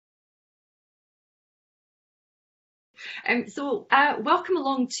Welcome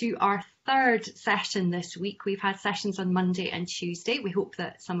along to our third session this week. We've had sessions on Monday and Tuesday. We hope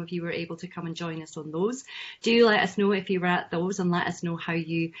that some of you were able to come and join us on those. Do let us know if you were at those, and let us know how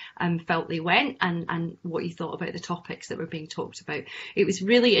you felt they went, and what you thought about the topics that were being talked about. It was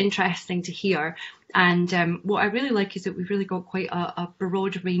really interesting to hear. And what I really like is that we've really got quite a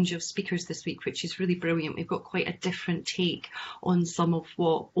broad range of speakers this week, which is really brilliant. We've got quite a different take on some of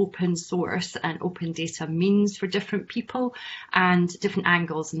what open source and open data means for different people, and different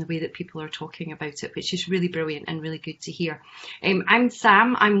angles in the way that people are talking about it, which is really brilliant and really good to hear. I'm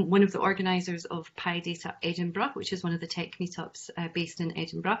Sam. I'm one of the organisers of PyData Edinburgh, which is one of the tech meetups based in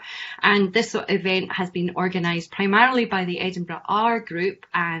Edinburgh. And this event has been organised primarily by the Edinburgh R group,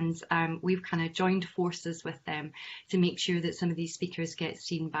 and we've kind of joined forces with them to make sure that some of these speakers get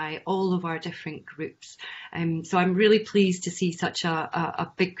seen by all of our different groups. So I'm really pleased to see such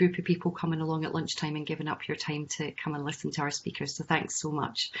a big group of people coming along at lunchtime and giving up your time to come and listen to our speakers. So thanks so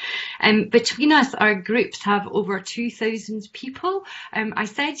much. Between us, our groups have over 2,000 people. I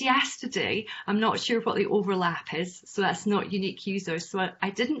said yesterday, I'm not sure what the overlap is, so that's not unique users. So I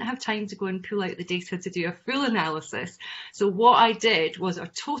didn't have time to go and pull out the data to do a full analysis. So what I did was a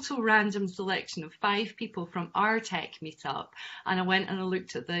total random selection of 5 people from our tech meetup, and I went and I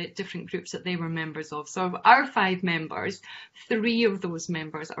looked at the different groups that they were members of. So of our 5 members, 3 of those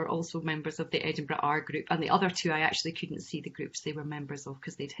members are also members of the Edinburgh R group, and the other 2 I actually couldn't see the groups they were members of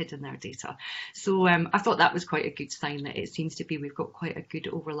because they'd hidden their data. So I thought that was quite a good sign that it seems to be we've got quite a good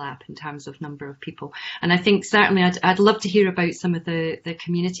overlap in terms of number of people. And I think certainly I'd love to hear about some of the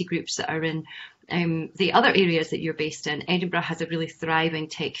community groups that are in the other areas that you're based in. Edinburgh has a really thriving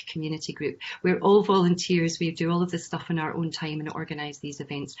tech community group. We're all volunteers. We do all of this stuff in our own time and organise these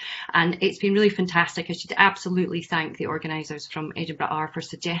events. And it's been really fantastic. I should absolutely thank the organisers from Edinburgh R for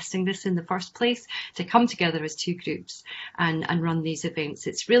suggesting this in the first place, to come together as 2 groups and run these events.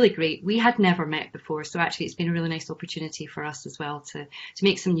 It's really great. We had never met before, so actually it's been a really nice opportunity for us as well to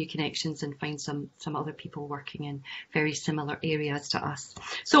make some new connections and find some other people working in very similar areas to us.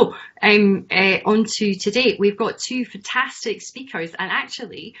 So on to today, we've got 2 fantastic speakers, and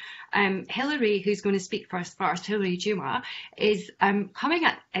actually Hillary, who's going to speak first, Hillary Juma, is coming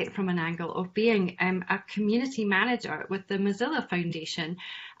at it from an angle of being a community manager with the Mozilla Foundation.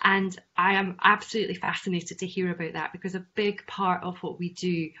 And I am absolutely fascinated to hear about that, because a big part of what we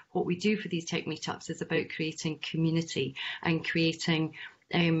do for these tech meetups is about creating community and creating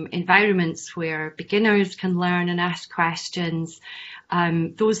environments where beginners can learn and ask questions.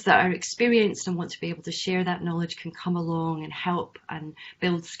 Those that are experienced and want to be able to share that knowledge can come along and help and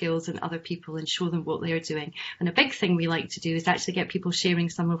build skills in other people and show them what they're doing. And a big thing we like to do is actually get people sharing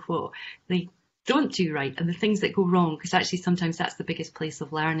some of what they don't do right and the things that go wrong, because actually sometimes that's the biggest place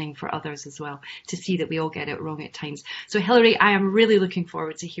of learning for others as well, to see that we all get it wrong at times. So Hillary, I am really looking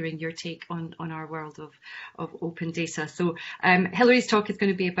forward to hearing your take on our world of open data. So Hillary's talk is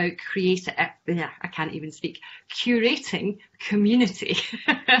going to be about curating community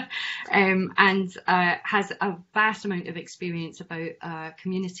and has a vast amount of experience about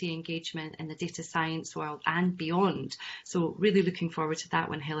community engagement in the data science world and beyond. So really looking forward to that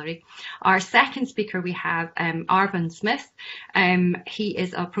one, Hillary. Our second speaker we have Arfon Smith. He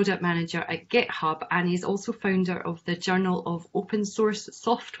is a product manager at GitHub, and he's also founder of the Journal of Open Source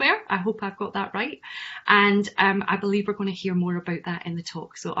Software. I hope I've got that right. And I believe we're going to hear more about that in the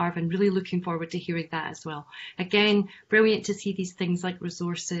talk. So Arfon, really looking forward to hearing that as well. Again, brilliant to see these things like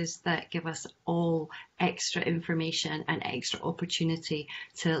resources that give us all extra information and extra opportunity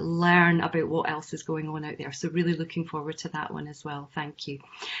to learn about what else is going on out there. So really looking forward to that one as well. Thank you.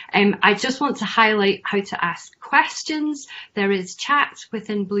 I just want to highlight how to ask questions. There is chat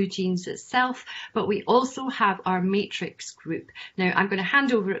within BlueJeans itself, but we also have our Matrix group. Now I'm going to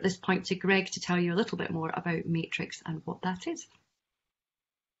hand over at this point to Greg to tell you a little bit more about Matrix and what that is.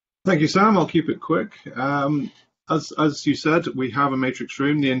 Thank you, Sam. I'll keep it quick. As you said, we have a Matrix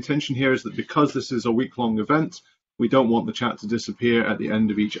room. The intention here is that because this is a week-long event, we don't want the chat to disappear at the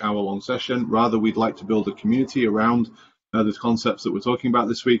end of each hour-long session. Rather, we'd like to build a community around the concepts that we're talking about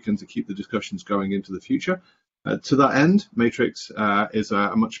this week and to keep the discussions going into the future. To that end, Matrix is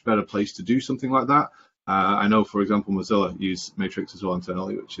a much better place to do something like that. I know, for example, Mozilla use Matrix as well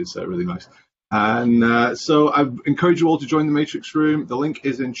internally, which is really nice. And so I encourage you all to join the Matrix room. The link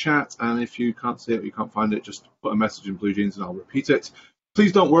is in chat, and if you can't see it or you can't find it, just put a message in BlueJeans and I'll repeat it.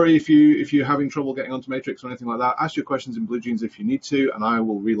 Please don't worry if you're having trouble getting onto Matrix or anything like that. Ask your questions in BlueJeans if you need to, and I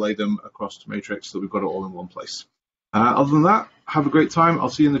will relay them across to Matrix so we've got it all in one place. Other than that, have a great time. I'll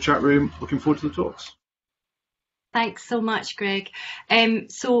see you in the chat room. Looking forward to the talks. Thanks so much, Greg.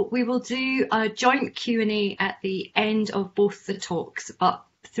 So we will do a joint Q&A at the end of both the talks, but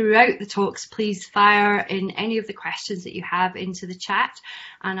throughout the talks, please fire in any of the questions that you have into the chat.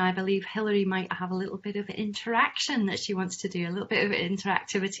 And I believe Hillary might have a little bit of interaction that she wants to do, a little bit of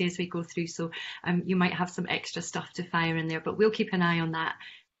interactivity as we go through. So you might have some extra stuff to fire in there, but we'll keep an eye on that.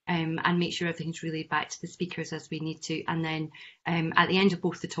 And make sure everything's relayed back to the speakers as we need to. And then at the end of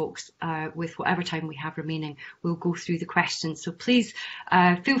both the talks, with whatever time we have remaining, we'll go through the questions. So please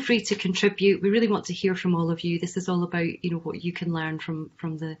feel free to contribute. We really want to hear from all of you. This is all about, what you can learn from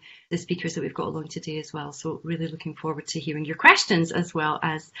the speakers that we've got along today as well. So really looking forward to hearing your questions as well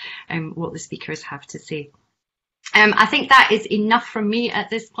as what the speakers have to say. I think that is enough from me at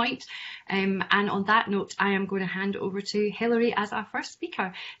this point. And on that note, I am going to hand over to Hillary as our first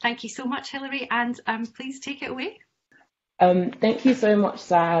speaker. Thank you so much, Hillary, and please take it away. Thank you so much,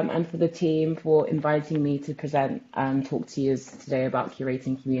 Sam, and for the team for inviting me to present and talk to you today about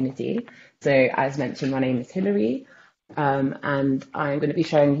curating community. So as mentioned, my name is Hillary, and I'm going to be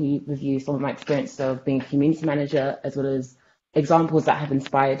sharing with you some of my experience of being a community manager, as well as examples that have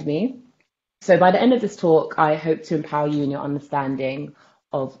inspired me. So by the end of this talk, I hope to empower you in your understanding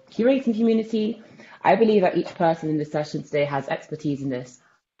of curating community. I believe that each person in this session today has expertise in this,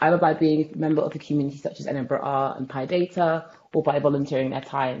 either by being a member of a community such as Edinburgh Art and Pi Data, or by volunteering their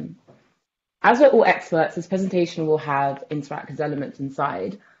time. As we're all experts, this presentation will have interactive elements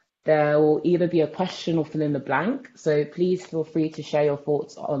inside. There will either be a question or fill in the blank, so please feel free to share your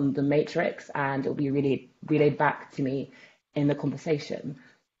thoughts on the matrix and it will be really relayed back to me in the conversation.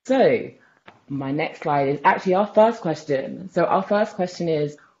 So, my next slide is actually our first question. So our first question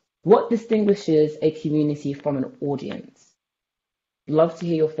is, what distinguishes a community from an audience? Love to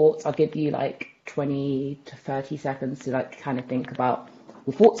hear your thoughts. I'll give you like 20 to 30 seconds to kind of think about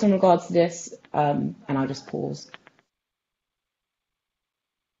your thoughts in regards to this, and I'll just pause.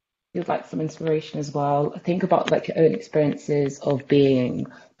 You'd like some inspiration as well. Think about your own experiences of being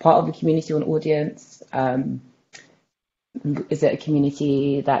part of the community or an audience. Is it a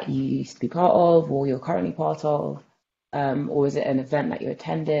community that you used to be part of or you're currently part of? Or is it an event that you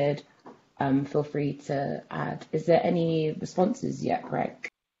attended? Feel free to add. Is there any responses yet, Greg?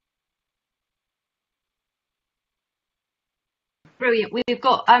 Brilliant. We've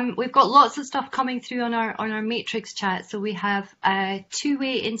got lots of stuff coming through on our matrix chat. So we have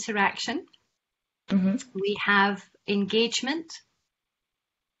two-way interaction. Mm-hmm. We have engagement,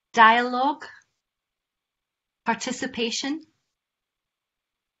 dialogue, participation.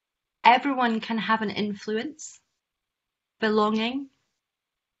 Everyone can have an influence. Belonging.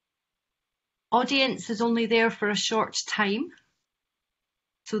 Audience is only there for a short time.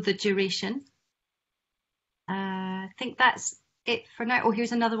 So the duration. I think that's it for now. Oh,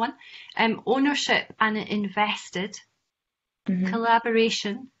 here's another one. Ownership and invested. Mm-hmm.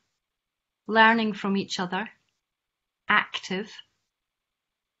 Collaboration. Learning from each other. Active.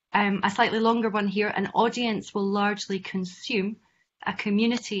 A slightly longer one here. An audience will largely consume. A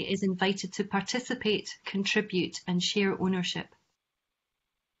community is invited to participate, contribute, and share ownership.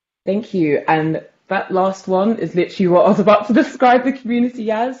 Thank you. And that last one is literally what I was about to describe the community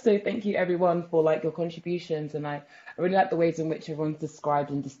as. So thank you everyone for your contributions. And I really like the ways in which everyone's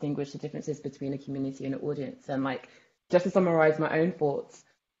described and distinguished the differences between a community and an audience. And just to summarize my own thoughts,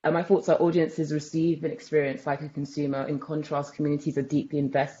 my thoughts are audiences receive and experience like a consumer. In contrast, communities are deeply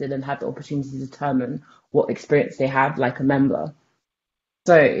invested and have the opportunity to determine what experience they have like a member.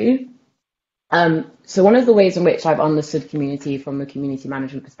 So one of the ways in which I've understood community from the community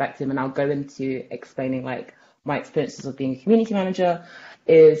management perspective, and I'll go into explaining my experiences of being a community manager,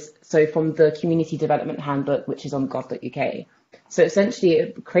 is from the Community Development Handbook, which is on gov.uk. So essentially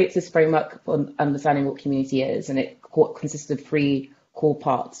it creates this framework for understanding what community is, and it consists of three core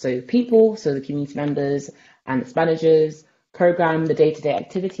parts. So people, so the community members and its managers, program, the day-to-day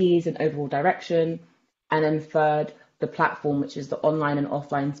activities and overall direction, and then third, the platform, which is the online and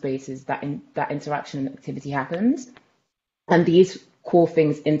offline spaces that interaction and activity happens. And these core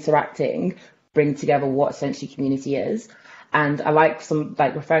things interacting bring together what essentially community is. And I like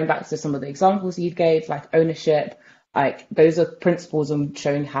referring back to some of the examples you gave, like ownership, those are principles on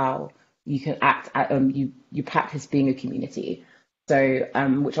showing how you can act, you practice being a community. So,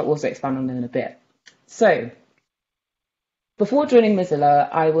 which I'll also expand on in a bit. So, before joining Mozilla,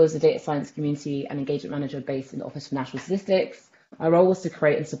 I was a data science community and engagement manager based in the Office for National Statistics. My role was to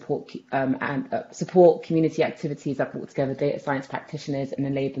create and support community activities that brought together data science practitioners and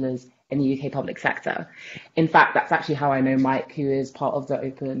enablers in the UK public sector. In fact, that's actually how I know Mike, who is part of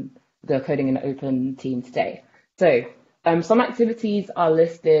the Coding in the Open team today. So Some activities are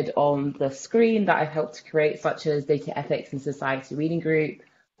listed on the screen that I've helped to create, such as Data Ethics and Society Reading Group,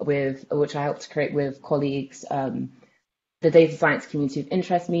 which I helped to create with colleagues, the Data Science Community of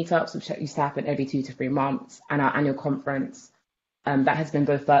Interest meetups, which used to happen every 2 to 3 months, and our annual conference that has been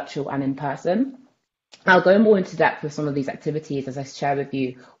both virtual and in person. I'll go more into depth with some of these activities as I share with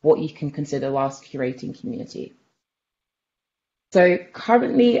you what you can consider whilst curating community. So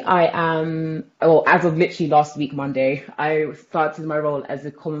currently I am, well, as of literally last week, Monday, I started my role as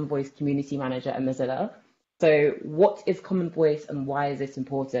a Common Voice Community Manager at Mozilla. So what is Common Voice and why is this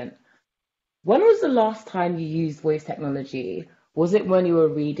important? When was the last time you used voice technology? Was it when you were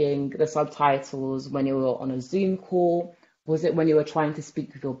reading the subtitles, when you were on a Zoom call? Was it when you were trying to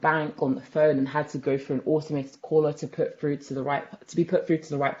speak with your bank on the phone and had to go through an automated caller to be put through to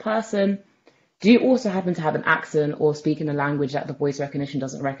the right person? Do you also happen to have an accent or speak in a language that the voice recognition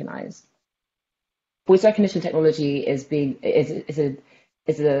doesn't recognize? Voice recognition technology is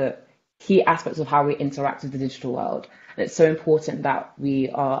a key aspect of how we interact with the digital world. And it's so important that we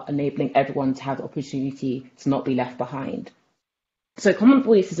are enabling everyone to have the opportunity to not be left behind. So Common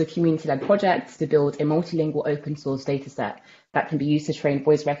Voice is a community-led project to build a multilingual open source dataset that can be used to train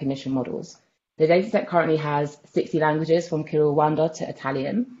voice recognition models. The dataset currently has 60 languages from Kinyarwanda to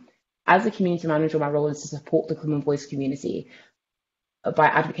Italian. As a community manager, my role is to support the Common Voice community by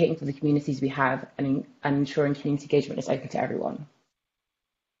advocating for the communities we have and ensuring community engagement is open to everyone.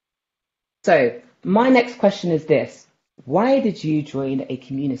 So my next question is this: why did you join a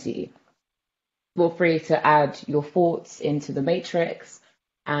community? Feel free to add your thoughts into the matrix,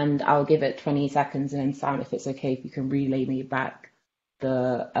 and I'll give it 20 seconds, and then Sam, if it's okay, if you can relay me back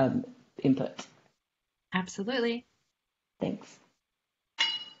the input. Absolutely. Thanks.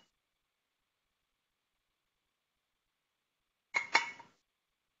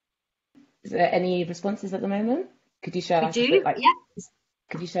 Is there any responses at the moment? Could you share? We do, yeah.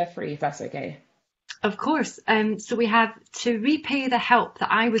 Could you share 3 if that's okay? Of course. So we have to repay the help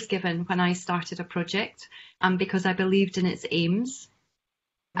that I was given when I started a project, because I believed in its aims.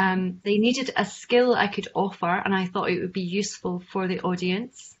 They needed a skill I could offer, and I thought it would be useful for the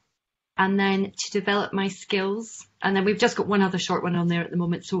audience. And then to develop my skills. And then we've just got one other short one on there at the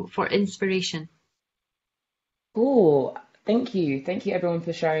moment. So for inspiration. Cool. Thank you. Thank you everyone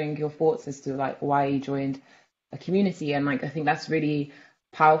for sharing your thoughts as to like why you joined a community. And like I think that's really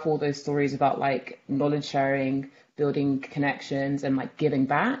powerful, those stories about like knowledge sharing, building connections and like giving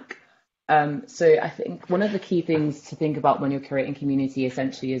back. So I think one of the key things to think about when you're creating community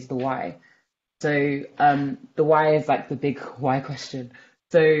essentially is the why. So the why is like the big why question.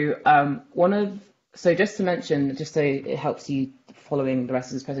 So just to mention, just so it helps you following the rest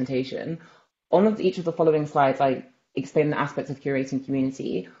of this presentation, on each of the following slides, I explain the aspects of curating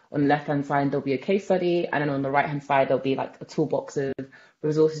community. On the left-hand side, there'll be a case study, and then on the right-hand side, there'll be like a toolbox of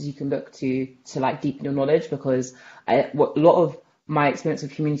resources you can look to like deepen your knowledge, because a lot of my experience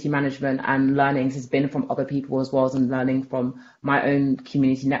with community management and learnings has been from other people as well as in learning from my own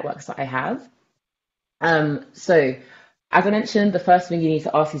community networks that I have. So as I mentioned, the first thing you need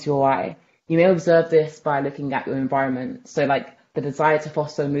to ask is your why. You may observe this by looking at your environment. So like the desire to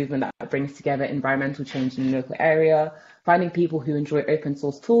foster a movement that brings together environmental change in your local area, finding people who enjoy open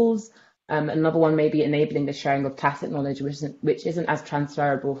source tools. Another one may be enabling the sharing of tacit knowledge, which isn't as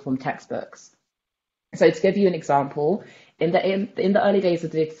transferable from textbooks. So to give you an example, in the early days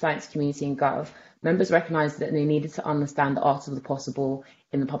of the data science community in Gov, members recognized that they needed to understand the art of the possible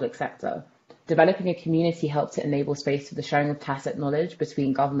in the public sector. Developing a community helped to enable space for the sharing of tacit knowledge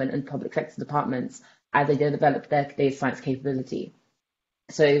between government and public sector departments as they develop their data science capability.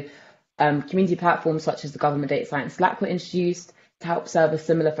 So community platforms such as the Government Data Science Slack were introduced to help serve a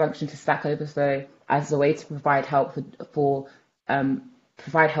similar function to Stack Overflow as a way to provide help and support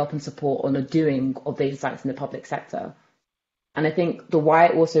on the doing of data science in the public sector. And I think the why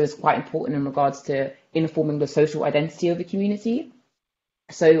also is quite important in regards to informing the social identity of the community.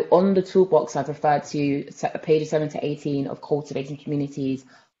 So on the toolbox, I've referred to pages 7 to 18 of Cultivating Communities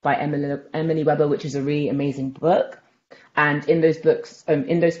by Emily Webber, which is a really amazing book. And in those books,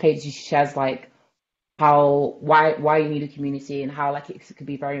 in those pages, she shares like why you need a community and how like it could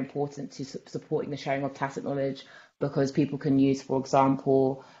be very important to supporting the sharing of tacit knowledge, because people can use, for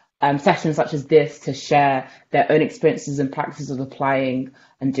example, sessions such as this to share their own experiences and practices of applying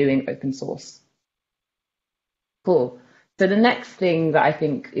and doing open source. Cool. So the next thing that I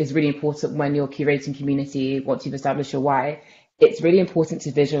think is really important when you're curating community, once you've established your why, it's really important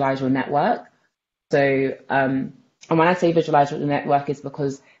to visualize your network. So, and when I say visualize your network, is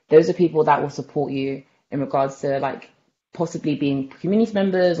because those are people that will support you in regards to like possibly being community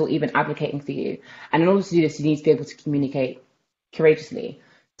members or even advocating for you. And in order to do this, you need to be able to communicate courageously.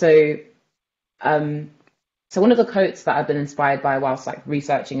 So, so one of the quotes that I've been inspired by whilst like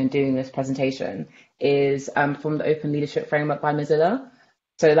researching and doing this presentation is from the Open Leadership Framework by Mozilla.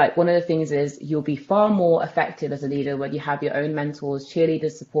 So like one of the things is you'll be far more effective as a leader when you have your own mentors,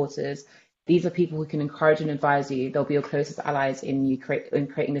 cheerleaders, supporters. These are people who can encourage and advise you. They'll be your closest allies in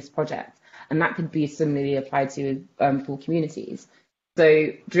creating this project. And that could be similarly applied to for communities. So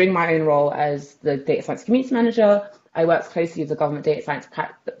during my own role as the data science community manager, I worked closely with the government data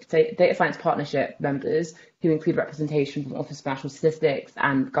science partnership members who include representation from Office for National Statistics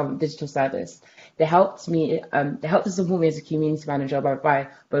and Government Digital Service. They helped to support me as a community manager by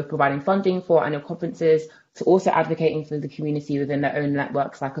both providing funding for annual conferences to also advocating for the community within their own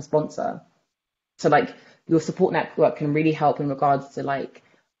networks like a sponsor. So like your support network can really help in regards to like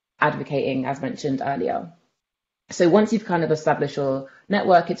advocating, as mentioned earlier. So once you've kind of established your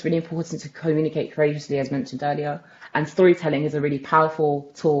network, it's really important to communicate courageously, as mentioned earlier. And storytelling is a really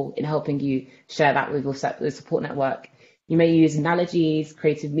powerful tool in helping you share that with your support network. You may use analogies,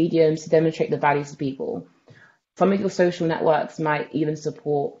 creative mediums to demonstrate the values of people. Some of your social networks might even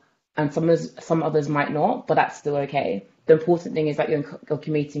support, and some others might not, but that's still okay. The important thing is that you're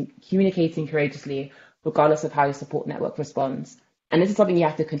communicating courageously, regardless of how your support network responds. And this is something you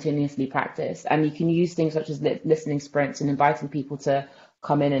have to continuously practice. And you can use things such as listening sprints and inviting people to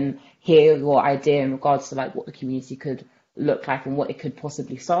come in and hear your idea in regards to like what the community could look like and what it could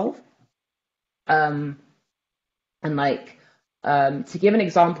possibly solve. And like to give an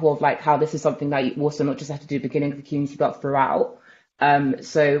example of like how this is something that you also not just have to do at the beginning of the community, but throughout.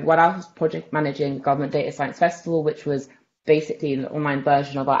 So when I was project managing Government Data Science Festival, which was basically an online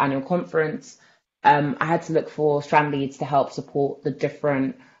version of our annual conference, I had to look for strand leads to help support the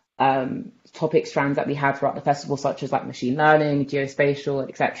different topic strands that we had throughout the festival, such as like machine learning, geospatial,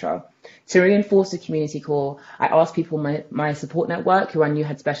 etc. To reinforce the community core, I asked people in my support network who I knew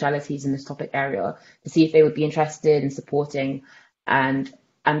had specialities in this topic area to see if they would be interested in supporting, and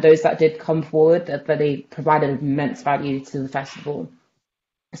those that did come forward, that they provided immense value to the festival.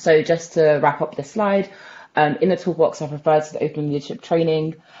 So just to wrap up this slide, in the toolbox I've referred to the open leadership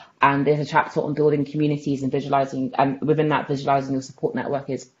training, and there's a chapter on building communities and visualizing, and within that, visualizing your support network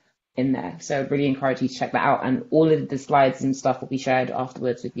is in there. So I really encourage you to check that out. And all of the slides and stuff will be shared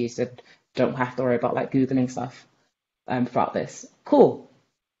afterwards with you, so don't have to worry about like Googling stuff throughout this. Cool.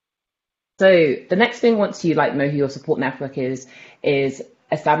 So the next thing, once you like know who your support network is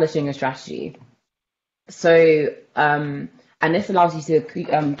establishing a strategy. So and this allows you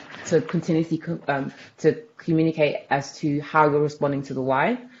to continuously to communicate as to how you're responding to the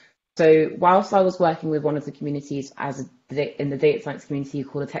why. So whilst I was working with one of the communities in the data science community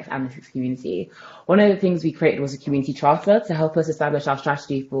called the text analytics community, one of the things we created was a community charter to help us establish our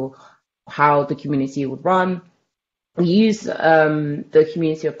strategy for how the community would run. We use the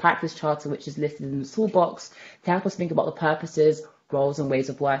community of practice charter, which is listed in the toolbox, to help us think about the purposes, roles, and ways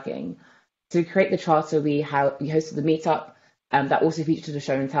of working. To create the charter, we hosted the meetup that also featured a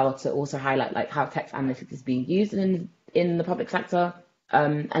show and tell to also highlight like how text analytics is being used in the public sector.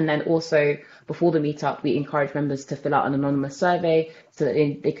 And then also before the meetup, we encourage members to fill out an anonymous survey so that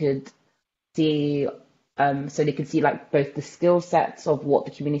they could see like both the skill sets of what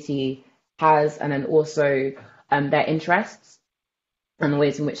the community has, and then also their interests and the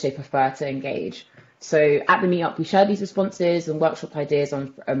ways in which they prefer to engage. So at the meetup, we shared these responses and workshop ideas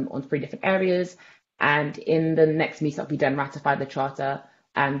on 3 different areas. And in the next meetup, we then ratified the charter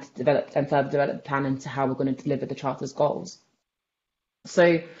and further developed a plan into how we're going to deliver the charter's goals.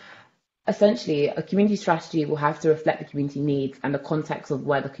 So essentially, a community strategy will have to reflect the community needs and the context of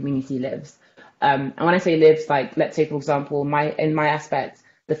where the community lives. And when I say lives, like let's say, for example, in my aspect,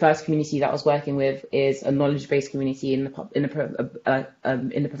 the first community that I was working with is a knowledge-based community in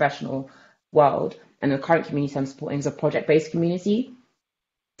the professional world, and the current community I'm supporting is a project-based community.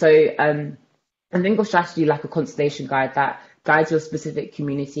 So I think of strategy like a constellation guide that guides your specific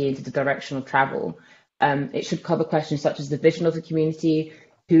community into the direction of travel. It should cover questions such as the vision of the community,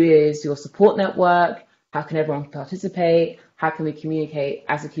 who is your support network, how can everyone participate, how can we communicate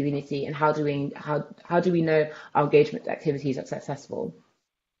as a community, and how do we know our engagement activities are successful.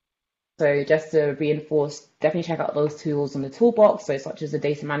 So just to reinforce, definitely check out those tools in the toolbox, so such as the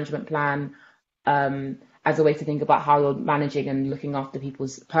data management plan, as a way to think about how you're managing and looking after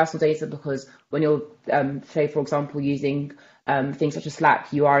people's personal data, because when you're, say, for example, using things such as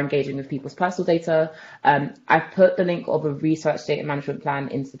Slack, you are engaging with people's personal data. I've put the link of a research data management plan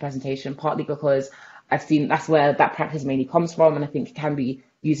into the presentation, partly because I've seen that's where that practice mainly comes from, and I think it can be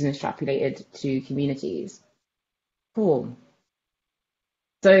used and extrapolated to communities. Cool.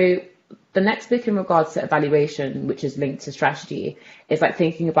 So the next bit in regards to evaluation, which is linked to strategy, is like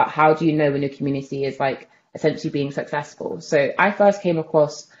thinking about how do you know when your community is like essentially being successful. So I first came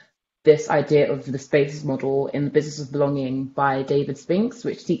across this idea of the spaces model in The Business of Belonging by David Spinks,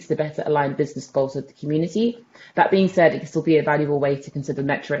 which seeks to better align business goals with the community. That being said, it can still be a valuable way to consider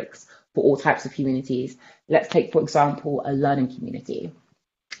metrics for all types of communities. Let's take, for example, a learning community.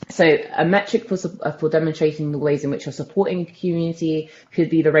 So a metric for demonstrating the ways in which you're supporting the community could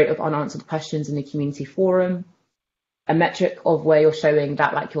be the rate of unanswered questions in the community forum. A metric of where you're showing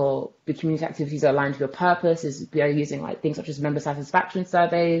that like the community activities are aligned with your purpose is by using like things such as member satisfaction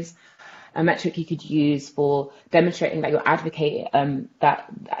surveys. A metric you could use for demonstrating that you're advocating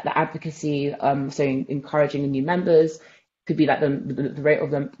that the advocacy, so encouraging the new members, could be like the rate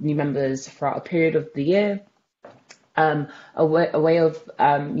of the new members throughout a period of the year. A way of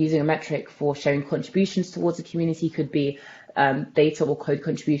using a metric for showing contributions towards a community could be data or code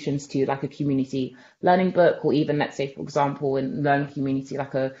contributions to like a community learning book, or even, let's say, for example, in learning community,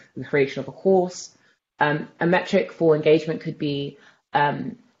 like the creation of a course. A metric for engagement could be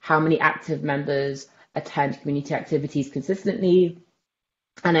how many active members attend community activities consistently.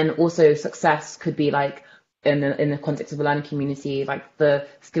 And then also success could be like in the context of a learning community, like the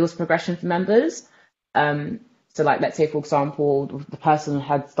skills progression for members. So like, let's say, for example, the person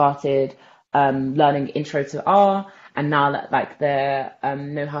had started learning intro to R, and now that like they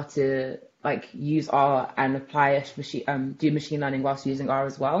know how to like use R and apply do machine learning whilst using R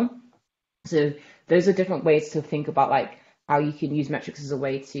as well. So those are different ways to think about like how you can use metrics as a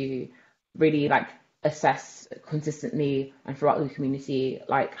way to really like assess consistently and throughout the community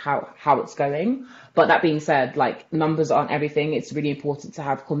like how it's going. But that being said, like numbers aren't everything. It's really important to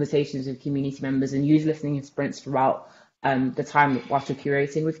have conversations with community members and use listening sprints throughout the time whilst you're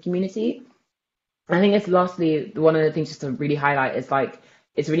curating with community. I think it's lastly, one of the things just to really highlight is like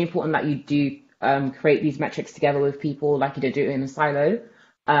it's really important that you do create these metrics together with people, like you don't do it in a silo.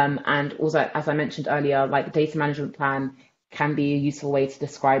 And also, as I mentioned earlier, like the data management plan can be a useful way to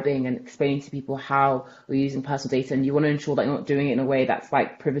describing and explaining to people how we're using personal data, and you want to ensure that you're not doing it in a way that's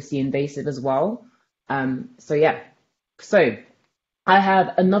like privacy invasive as well. So yeah, so I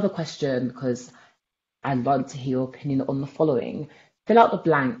have another question because I'd love to hear your opinion on the following. Fill out the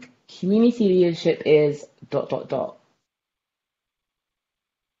blank. Community leadership is ... Shall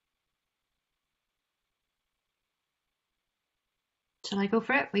I go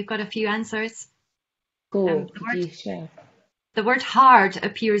for it? We've got a few answers. Cool. Could you share? The word hard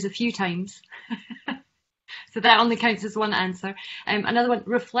appears a few times. So that only counts as one answer. Another one,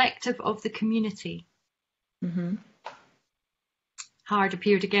 reflective of the community. Mm-hmm. Hard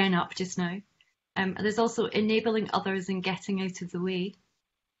appeared again up just now. There's also enabling others and getting out of the way.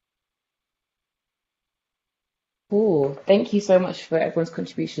 Cool. Thank you so much for everyone's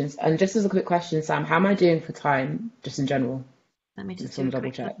contributions. And just as a quick question, Sam, how am I doing for time, just in general? Let me just want do to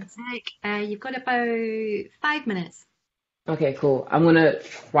a double quick check. You've got about 5 minutes. Okay, cool. I'm gonna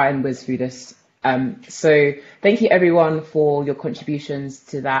try and whiz through this. So thank you everyone for your contributions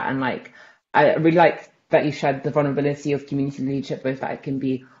to that, and like I really like that you shared the vulnerability of community leadership, both that it can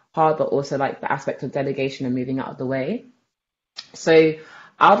be hard, but also like the aspect of delegation and moving out of the way. So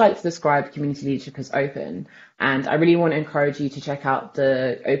I'd like to describe community leadership as open, and I really want to encourage you to check out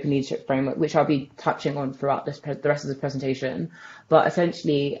the Open Leadership Framework, which I'll be touching on throughout the rest of the presentation. But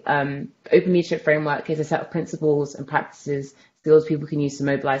essentially, the Open Leadership Framework is a set of principles and practices, skills people can use to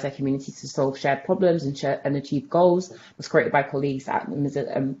mobilize their community to solve shared problems and achieve goals. It was created by colleagues at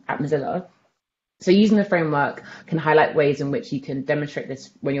Mozilla. So using the framework can highlight ways in which you can demonstrate this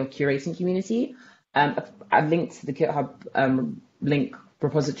when you're curating community. I've linked to the GitHub link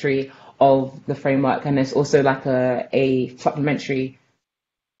repository of the framework, and there's also like a supplementary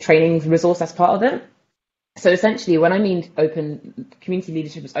training resource as part of it. So essentially, when I mean open, community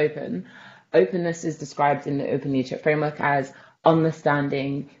leadership is open, openness is described in the Open Leadership Framework as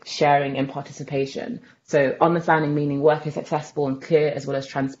understanding, sharing, and participation. So understanding meaning work is accessible and clear, as well as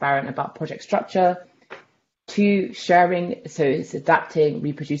transparent about project structure. 2, sharing, so it's adapting,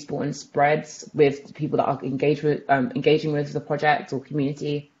 reproducible, and spreads with people that are engaging with the project or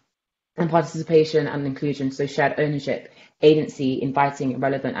community. And participation and inclusion, so shared ownership, agency, inviting,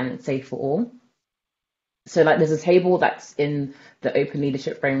 relevant, and it's safe for all. So like there's a table that's in the Open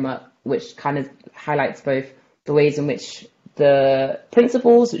Leadership Framework, which kind of highlights both the ways in which the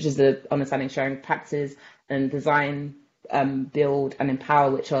principles, which is the understanding, sharing practices, and design, build, and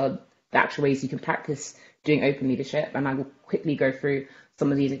empower, which are the actual ways you can practice doing open leadership. And I will quickly go through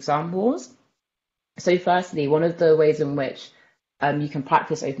some of these examples. So firstly, one of the ways in which you can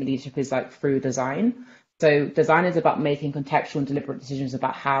practice open leadership is like through design. So design is about making contextual and deliberate decisions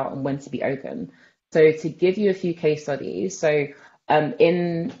about how and when to be open. So to give you a few case studies, so whilst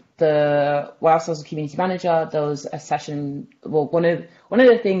I was a community manager, there was a session. Well, one of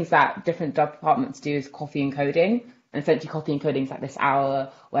the things that different departments do is coffee and coding. And essentially, coffee and coding is like this hour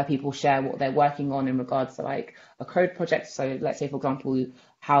where people share what they're working on in regards to like a code project. So let's say, for example,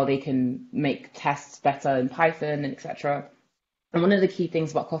 how they can make tests better in Python, and etc. And one of the key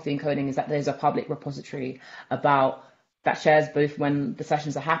things about coffee and coding is that there's a public repository about that shares both when the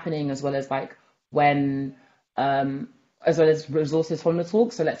sessions are happening as well as like when as well as resources from the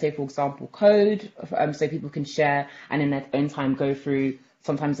talk. So let's say, for example, code, so people can share and in their own time go through.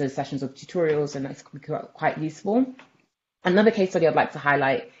 Sometimes there's sessions of tutorials, and that's quite useful. Another case study I'd like to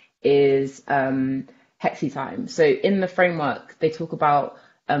highlight is Hexi time. So in the framework, they talk about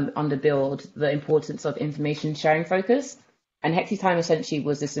under build the importance of information sharing focus. And Hexi time essentially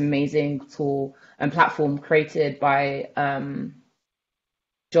was this amazing tool and platform created by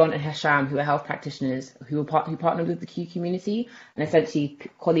John and Hesham, who are health practitioners who partnered with the Q community. And essentially,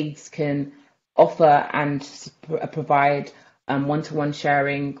 colleagues can offer and provide one-to-one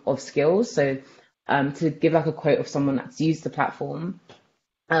sharing of skills. So to give like a quote of someone that's used the platform,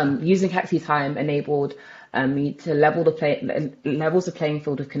 using Hexi time enabled me to levels the playing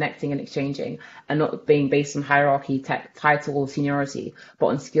field of connecting and exchanging, and not being based on hierarchy, title, or seniority, but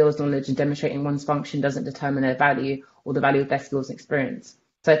on skills, knowledge, and demonstrating one's function doesn't determine their value or the value of their skills and experience.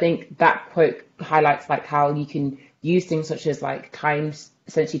 So I think that quote highlights like how you can use things such as like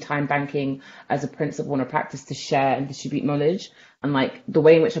essentially time banking as a principle and a practice to share and distribute knowledge. And like the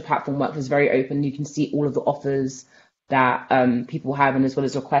way in which the platform works is very open. You can see all of the offers that people have, and as well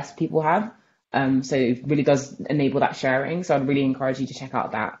as requests people have. So it really does enable that sharing. So I'd really encourage you to check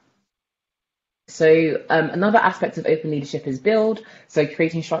out that. So another aspect of open leadership is build. So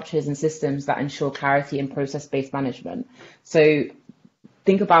creating structures and systems that ensure clarity and process-based management. So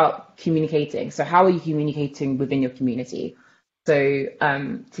think about communicating. So how are you communicating within your community? So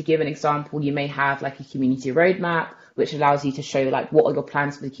to give an example, you may have like a community roadmap, which allows you to show like what are your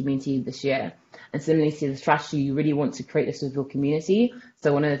plans for the community this year. And similarly to the strategy, you really want to create this with your community.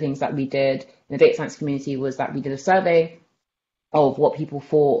 So one of the things that we did in the data science community was that we did a survey of what people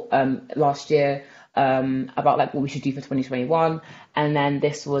thought last year about like what we should do for 2021. And then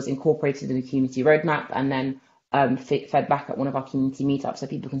this was incorporated in the community roadmap, and then fed back at one of our community meetups so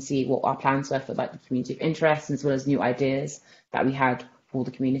people can see what our plans were for like the community of interest, as well as new ideas that we had for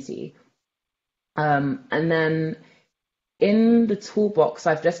the community. And then in the toolbox,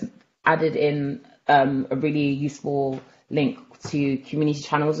 I've just added in a really useful link to community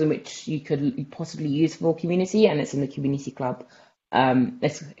channels in which you could possibly use for community, and it's in the community club.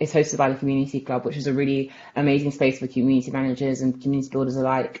 It's hosted by the community club, which is a really amazing space for community managers and community builders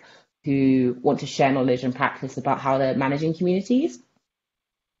alike who want to share knowledge and practice about how they're managing communities.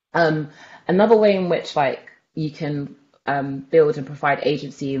 Another way in which like you can build and provide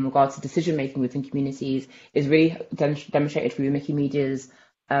agency in regards to decision making within communities is really demonstrated through Wikimedia's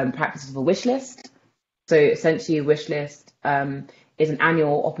practice of a wish list. So essentially, a wish list is an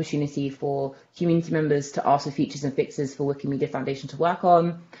annual opportunity for community members to ask for features and fixes for Wikimedia Foundation to work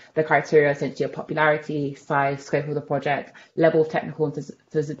on. The criteria essentially are popularity, size, scope of the project, level of technical and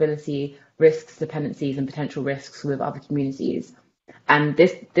visibility, risks, dependencies, and potential risks with other communities. And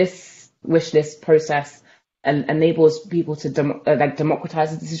this wish list process enables people to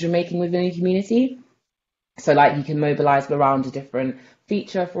democratize the decision making within a community. So like you can mobilize around a different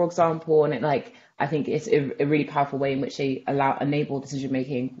feature, for example, and I think it's a really powerful way in which they enable decision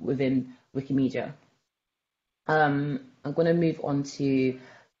making within Wikimedia. I'm going to move on to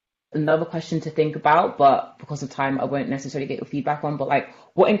another question to think about, but because of time, I won't necessarily get your feedback on. But like,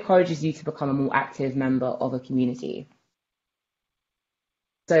 what encourages you to become a more active member of a community?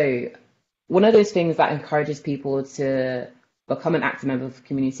 So one of those things that encourages people to become an active member of the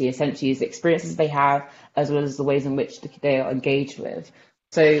community essentially is the experiences they have, as well as the ways in which they are engaged with.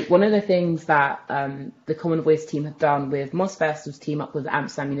 So one of the things that the Common Voice team have done with MozFest was team up with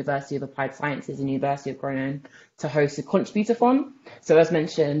Amsterdam University of Applied Sciences and University of Groningen to host a contributor-thon. So as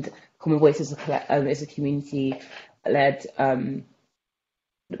mentioned, Common Voice is a community-led open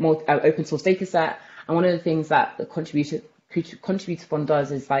source data set. And one of the things that the contributor-thon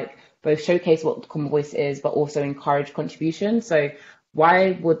does is like both showcase what Common Voice is, but also encourage contribution. So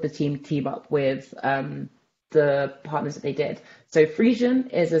why would the team up with the partners that they did? So Frisian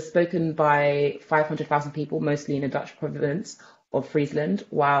is spoken by 500,000 people, mostly in the Dutch province of Friesland,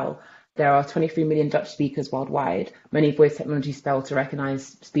 while there are 23 million Dutch speakers worldwide. Many voice technologies fail to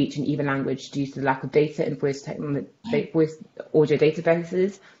recognize speech in either language due to the lack of data in voice audio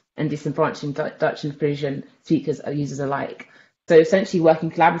databases, and disenfranchising Dutch and Frisian speakers users alike. So essentially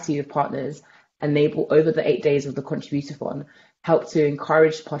working collaboratively with partners enable over the 8 days of the contributor-thon help to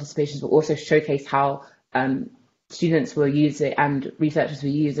encourage participation, but also showcase how students were using and researchers were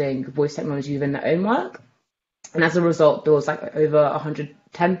using voice technology within their own work. And as a result, there was like over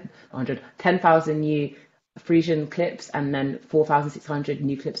 10,000 new Frisian clips and then 4,600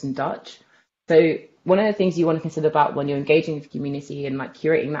 new clips in Dutch. So one of the things you want to consider about when you're engaging with the community and like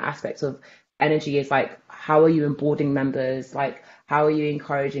curating that aspect of energy is like, how are you onboarding members? Like, how are you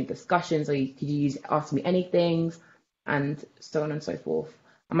encouraging discussions? Or could you use Ask Me Anythings and so on and so forth?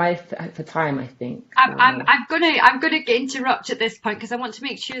 Am I for time, I think? I'm gonna interrupt at this point because I want to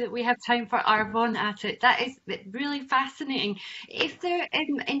make sure that we have time for Arfon at it. That is really fascinating. If there,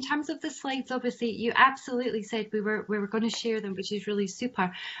 in terms of the slides, obviously you absolutely said we were going to share them, which is really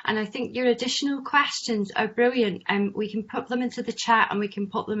super. And I think your additional questions are brilliant. And we can put them into the chat and we can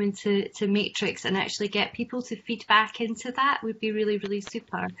put them into Matrix and actually get people to feed back into that would be really, really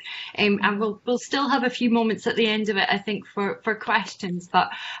super. And we'll still have a few moments at the end of it, I think, for questions, but.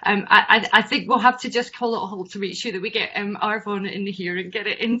 I think we'll have to just call it a halt to make sure that we get Arfon in here and get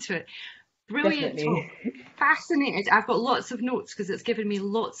it into it. Brilliant talk. Fascinated. I've got lots of notes because it's given me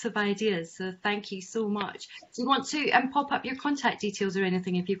lots of ideas. So thank you so much. Do you want to pop up your contact details or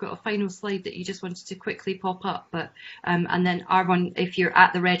anything if you've got a final slide that you just wanted to quickly pop up? But and then Arfon, if you're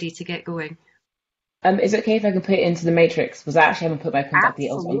at the ready to get going. Is it okay if I can put it into the matrix? Because I actually haven't put my contact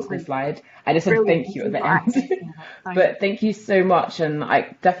details onto the slide. I just said thank you at the end. But thank you so much, and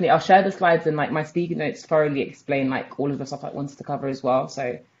I'll share the slides and like my speaker notes thoroughly explain like all of the stuff I wanted to cover as well.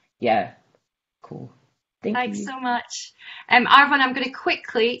 So yeah, cool. Thanks so much. Arfon, I'm going to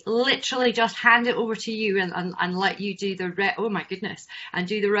quickly, literally just hand it over to you and let you do the rest. Oh my goodness, and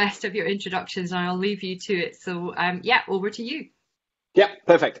do the rest of your introductions, and I'll leave you to it. So yeah, over to you. Yeah,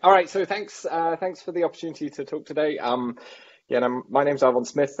 perfect. All right, so thanks for the opportunity to talk today. My name's Arfon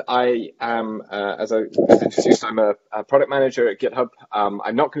Smith. I am, as I was introduced, I'm a product manager at GitHub.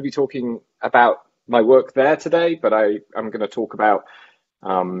 I'm not going to be talking about my work there today, but I'm going to talk about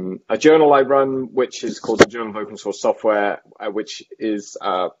a journal I run, which is called the Journal of Open Source Software, which is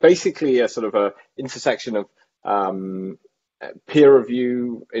basically a sort of a intersection of peer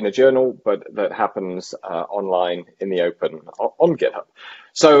review in a journal, but that happens online in the open on GitHub.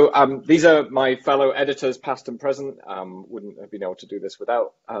 So these are my fellow editors, past and present. Wouldn't have been able to do this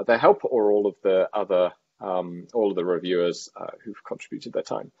without their help or all of the other reviewers who've contributed their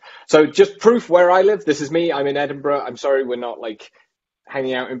time. So just proof where I live. This is me. I'm in Edinburgh. I'm sorry we're not like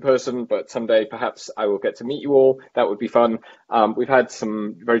hanging out in person, but someday perhaps I will get to meet you all. That would be fun. We've had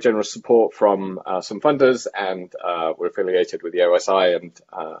some very generous support from some funders, and we're affiliated with the OSI and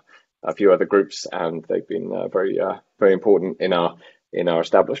a few other groups, and they've been very important in our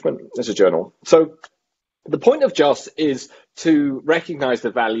establishment as a journal. So the point of JOS is to recognize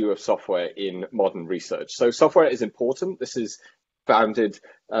the value of software in modern research. So software is important. This is founded,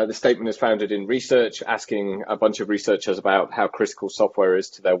 the statement is founded in research, asking a bunch of researchers about how critical software is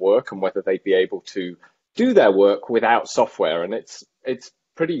to their work and whether they'd be able to do their work without software. And it's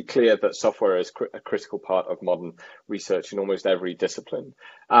pretty clear that software is a critical part of modern research in almost every discipline.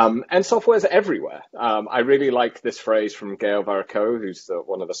 And software is everywhere. I really like this phrase from Gail Varrico, who's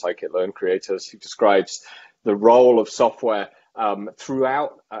one of the scikit-learn creators, who describes the role of software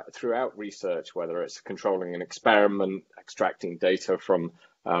throughout research, whether it's controlling an experiment, extracting data from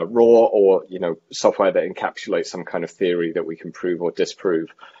raw, or software that encapsulates some kind of theory that we can prove or disprove.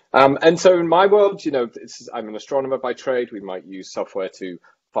 And so in my world, I'm an astronomer by trade. We might use software to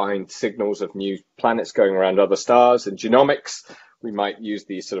find signals of new planets going around other stars. In genomics, we might use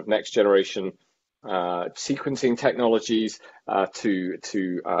these sort of next generation sequencing technologies to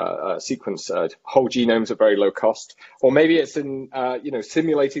sequence whole genomes at very low cost, or maybe it's in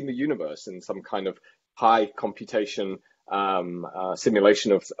simulating the universe in some kind of high computation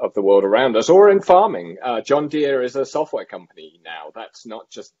simulation of the world around us, or in farming. John Deere is a software company now. That's not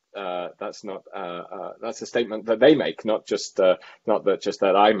just that's a statement that they make, not that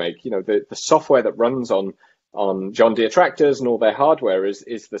I make. The software that runs on John Deere tractors and all their hardware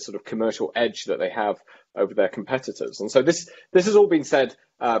is the sort of commercial edge that they have over their competitors. And so this has all been said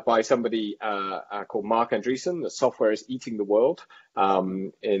by somebody called Mark Andreessen, that software is eating the world,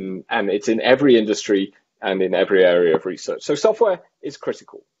 and it's in every industry and in every area of research. So software is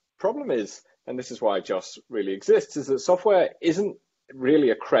critical. Problem is, and this is why JOS really exists, is that software isn't really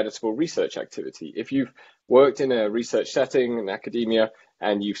a creditable research activity. If you've worked in a research setting in academia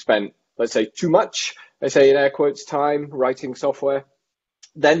and you've spent, let's say, too much, let's say in air quotes, time writing software,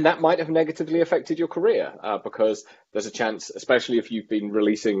 then that might have negatively affected your career, because there's a chance, especially if you've been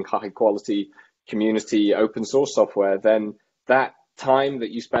releasing high quality community open source software, then that time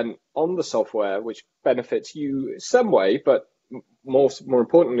that you spent on the software, which benefits you some way, but more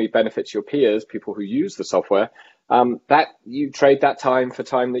importantly benefits your peers, people who use the software, that you trade that time for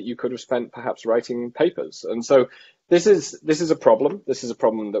time that you could have spent perhaps writing papers. And so this is a problem. This is a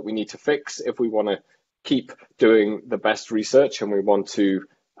problem that we need to fix if we want to keep doing the best research and we want to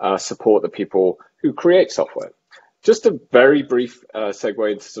support the people who create software. Just a very brief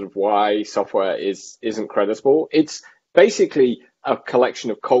segue into sort of why software isn't creditable. It's basically a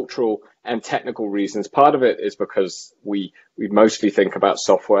collection of cultural and technical reasons. Part of it is because we mostly think about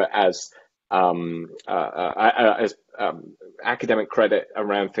software as academic credit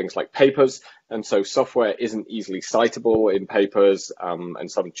around things like papers, and so software isn't easily citable in papers,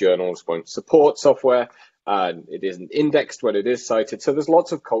 and some journals won't support software. It isn't indexed when it is cited, so there's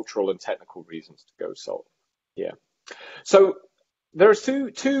lots of cultural and technical reasons to go solve. Yeah. So there are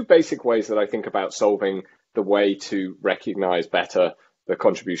two basic ways that I think about solving the way to recognize better the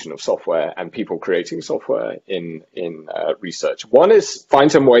contribution of software and people creating software in research. One is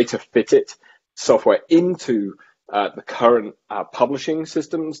find some way to fit software into the current publishing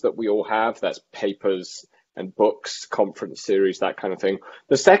systems that we all have. That's papers and books, conference series, that kind of thing.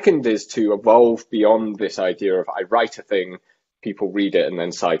 The second is to evolve beyond this idea of I write a thing, people read it and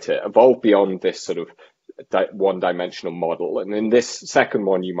then cite it. Evolve beyond this sort of one-dimensional model. And in this second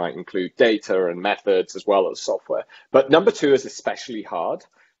one, you might include data and methods as well as software. But number two is especially hard.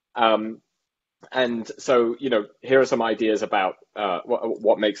 And so, here are some ideas about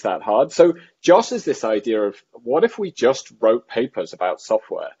what makes that hard. So JOS is this idea of what if we just wrote papers about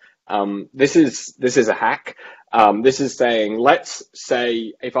software? This is a hack. This is saying, let's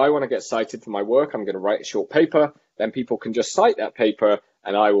say if I want to get cited for my work, I'm going to write a short paper, then people can just cite that paper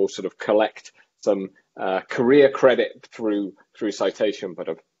and I will sort of collect some career credit through citation, but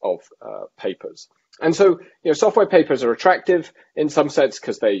of papers. And so, software papers are attractive in some sense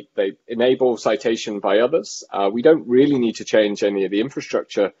because they enable citation by others. We don't really need to change any of the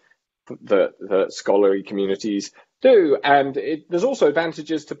infrastructure that the scholarly communities do. And there's also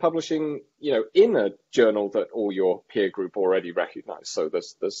advantages to publishing, in a journal that all your peer group already recognize. So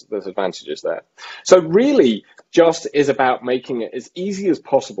there's advantages there. So really, JOS is about making it as easy as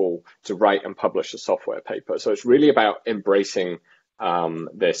possible to write and publish a software paper. So it's really about embracing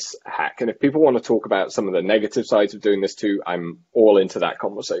this hack. And if people want to talk about some of the negative sides of doing this too, I'm all into that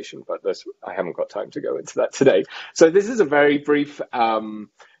conversation, but I haven't got time to go into that today. So this is a very brief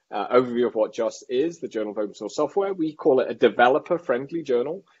overview of what JOS is, the Journal of Open Source Software. We call it a developer-friendly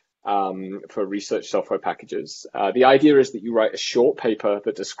journal for research software packages. The idea is that you write a short paper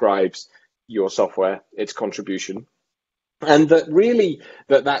that describes your software, its contribution, and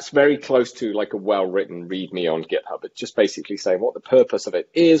that's very close to like a well-written README on GitHub. It's just basically saying what the purpose of it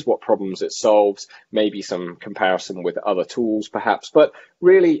is, what problems it solves, maybe some comparison with other tools perhaps, but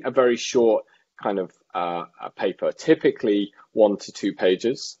really a very short kind of a paper, typically 1 to 2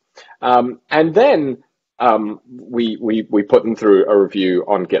 pages. And then we put them through a review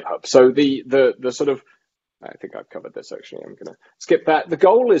on GitHub. So the sort of, I think I've covered this actually, I'm going to skip that. The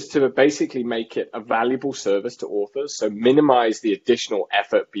goal is to basically make it a valuable service to authors, so minimize the additional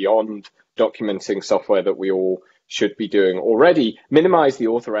effort beyond documenting software that we all should be doing already, minimize the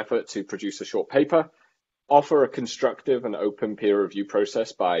author effort to produce a short paper, offer a constructive and open peer review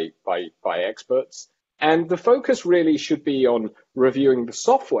process by experts. And the focus really should be on reviewing the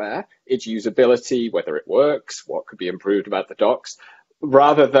software, its usability, whether it works, what could be improved about the docs,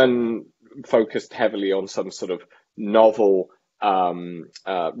 rather than focused heavily on some sort of novel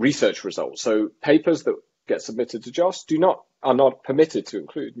research results. So papers that get submitted to JOS are not permitted to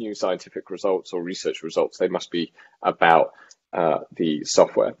include new scientific results or research results. They must be about the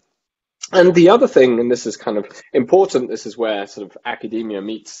software. And the other thing, and this is kind of important, this is where sort of academia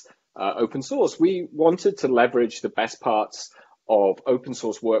meets open source. We wanted to leverage the best parts of open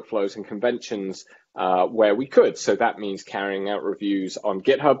source workflows and conventions where we could. So that means carrying out reviews on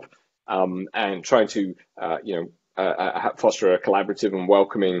GitHub and trying to foster a collaborative and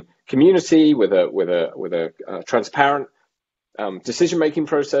welcoming community with a transparent decision-making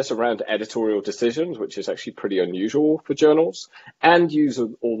process around editorial decisions, which is actually pretty unusual for journals, and use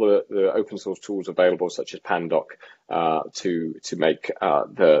all the open source tools available, such as Pandoc, to make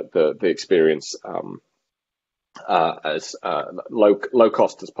the experience as low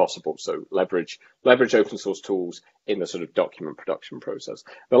cost as possible. So leverage open source tools in the sort of document production process.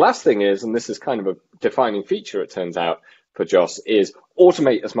 The last thing is, and this is kind of a defining feature, it turns out, for JOS, is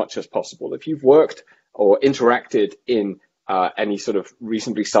automate as much as possible. If you've worked or interacted in any sort of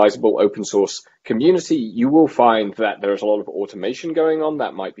reasonably sizable open source community, you will find that there's a lot of automation going on.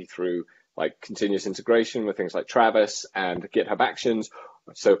 That might be through like continuous integration with things like Travis and GitHub Actions,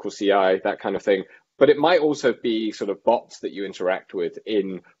 Circle CI, that kind of thing. But it might also be sort of bots that you interact with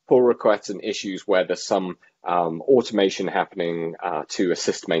in pull requests and issues where there's some automation happening to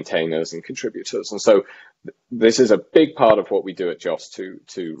assist maintainers and contributors. And so this is a big part of what we do at JOS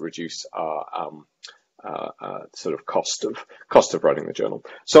to reduce our sort of cost of running the journal.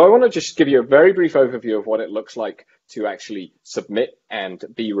 So I want to just give you a very brief overview of what it looks like to actually submit and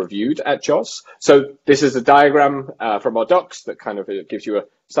be reviewed at JOS. So this is a diagram from our docs that kind of gives you a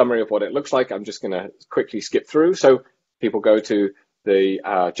summary of what it looks like. I'm just going to quickly skip through. So people go to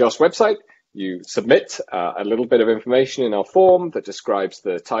the JOS website, you submit a little bit of information in our form that describes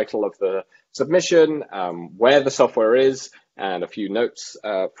the title of the submission, where the software is, and a few notes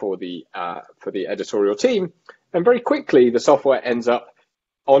for the editorial team. And very quickly, the software ends up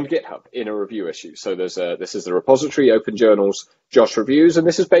on GitHub in a review issue. So this is the repository, Open Journals, JOS Reviews, and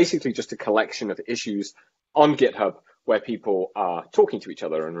this is basically just a collection of issues on GitHub where people are talking to each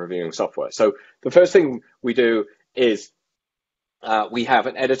other and reviewing software. So the first thing we do is we have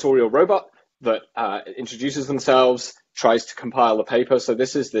an editorial robot that introduces themselves, tries to compile the paper. So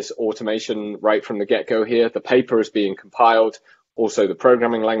this is this automation right from the get-go here. The paper is being compiled. Also, the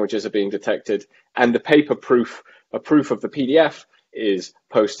programming languages are being detected. And the paper proof, a proof of the PDF, is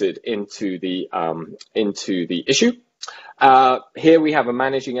posted into the issue. Here we have a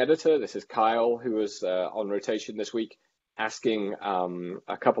managing editor. This is Kyle, who was on rotation this week, asking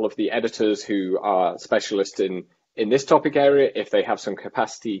a couple of the editors who are specialists in this topic area if they have some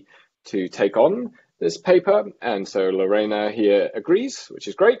capacity to take on this paper. And so Lorena here agrees, which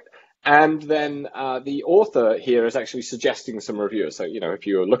is great. And then the author here is actually suggesting some reviewers. So, if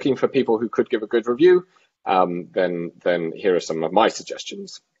you're looking for people who could give a good review, then here are some of my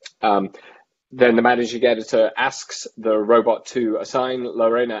suggestions. Then the managing editor asks the robot to assign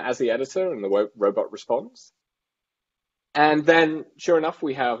Lorena as the editor, and the robot responds. And then, sure enough,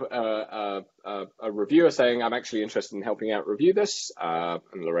 we have a reviewer saying, I'm actually interested in helping out review this. And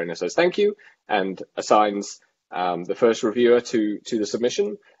Lorena says, thank you, and assigns the first reviewer to the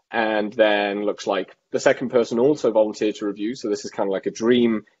submission. And then looks like the second person also volunteered to review. So this is kind of like a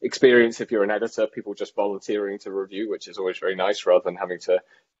dream experience if you're an editor, people just volunteering to review, which is always very nice rather than having to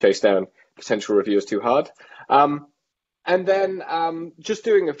chase down potential reviewers too hard. And then just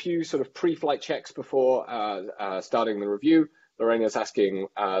doing a few sort of pre-flight checks before starting the review. Lorena's asking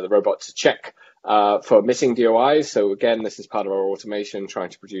the robot to check for missing DOIs. So again, this is part of our automation,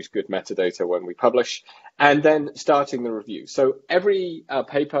 trying to produce good metadata when we publish, and then starting the review. So every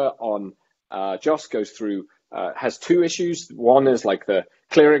paper on JOS goes through, has two issues. One is like the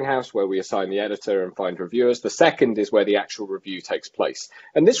clearinghouse where we assign the editor and find reviewers. The second is where the actual review takes place.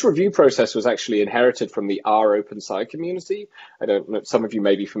 And this review process was actually inherited from the R OpenSci community. I don't know, some of you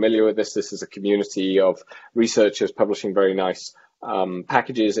may be familiar with this. This is a community of researchers publishing very nice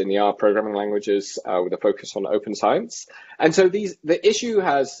packages in the R programming languages with a focus on open science. And so the issue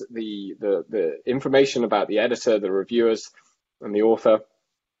has the information about the editor, the reviewers, and the author,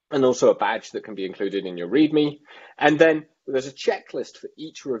 and also a badge that can be included in your README. And then there's a checklist for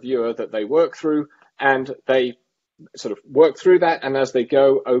each reviewer that they work through, and they sort of work through that, and as they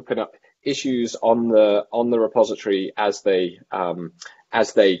go, open up issues on the repository as they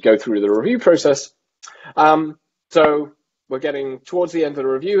go through the review process. So we're getting towards the end of the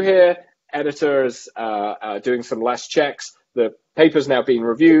review here. Editors doing some last checks. The paper's now being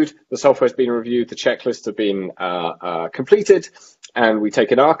reviewed, the software's been reviewed, the checklists have been completed, and we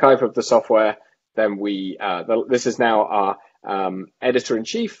take an archive of the software. Then this is now our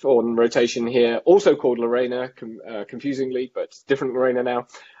editor-in-chief on rotation here, also called Lorena, confusingly, but different Lorena now,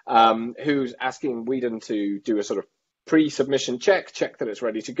 who's asking Whedon to do a sort of pre-submission check that it's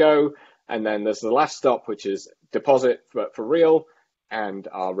ready to go. And then there's the last stop, which is deposit for real. And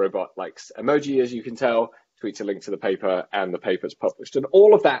our robot likes emoji, as you can tell, tweets a link to the paper, and the paper's published. And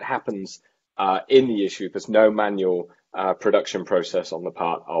all of that happens in the issue. There's no manual production process on the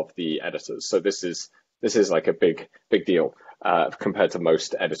part of the editors. So this is like a big deal compared to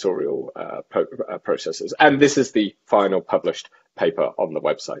most editorial processes. And this is the final published paper on the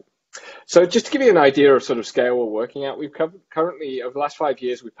website. So just to give you an idea of sort of scale we're working at, we've currently, over the last 5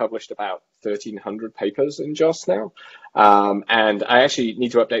 years, we've published about 1,300 papers in JOS now. And I actually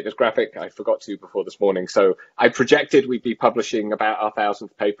need to update this graphic. I forgot to before this morning. So I projected we'd be publishing about our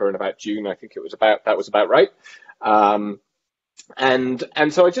 1,000th paper in about June. I think that was about right. And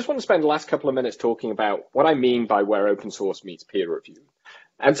so I just want to spend the last couple of minutes talking about what I mean by where open source meets peer review.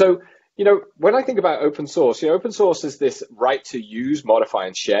 And so, when I think about open source, open source is this right to use, modify,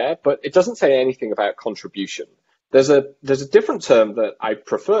 and share, but it doesn't say anything about contribution. There's a different term that I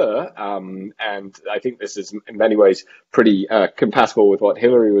prefer, and I think this is in many ways pretty compatible with what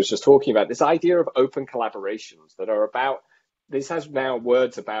Hillary was just talking about, this idea of open collaborations that are about, this has now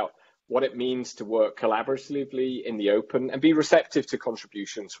words about what it means to work collaboratively in the open and be receptive to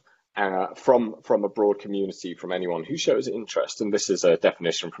contributions from a broad community, from anyone who shows interest. And this is a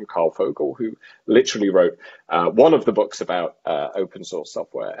definition from Carl Fogel, who literally wrote one of the books about open source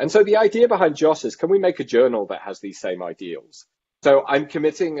software. And so the idea behind JOS is, can we make a journal that has these same ideals? So I'm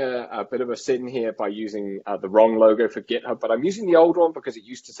committing a bit of a sin here by using the wrong logo for GitHub, but I'm using the old one because it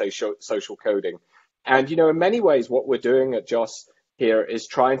used to say social coding. And, in many ways, what we're doing at JOS here is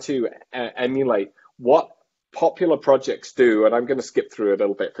trying to emulate what popular projects do, and I'm going to skip through a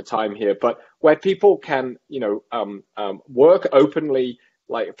little bit for time here, but where people can, work openly,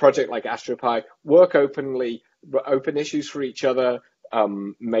 like a project like AstroPi, work openly, open issues for each other,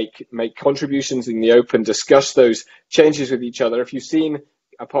 make contributions in the open, discuss those changes with each other. If you've seen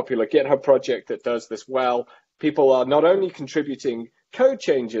a popular GitHub project that does this well, people are not only contributing code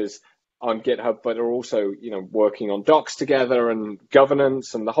changes on GitHub, but are also, working on docs together and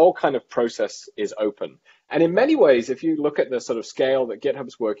governance, and the whole kind of process is open. And in many ways, if you look at the sort of scale that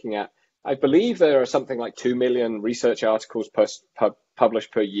GitHub's working at, I believe there are something like 2 million research articles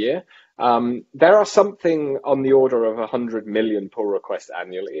published per year. There are something on the order of 100 million pull requests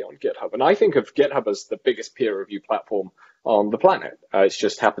annually on GitHub. And I think of GitHub as the biggest peer review platform on the planet. It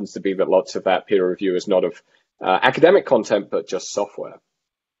just happens to be that lots of that peer review is not of academic content, but just software.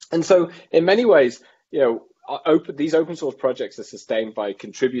 And so in many ways, these open source projects are sustained by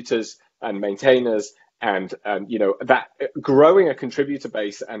contributors and maintainers, and that growing a contributor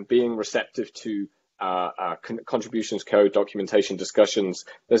base and being receptive to contributions, code, documentation, discussions.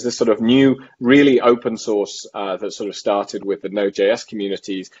 There's this sort of new, really open source that sort of started with the Node.js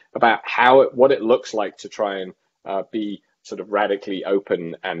communities about what it looks like to try and be sort of radically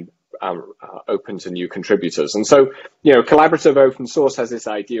open and open to new contributors. And so, collaborative open source has this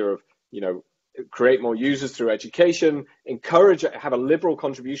idea of, create more users through education, have a liberal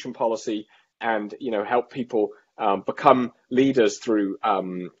contribution policy, and, help people become leaders through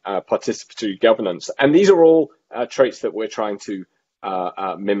participatory governance. And these are all traits that we're trying to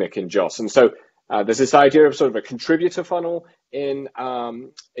mimic in JOS. And so there's this idea of sort of a contributor funnel in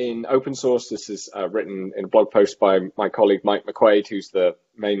open source. This is written in a blog post by my colleague Mike McQuaid, who's the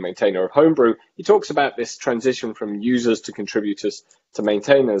main maintainer of Homebrew. He talks about this transition from users to contributors to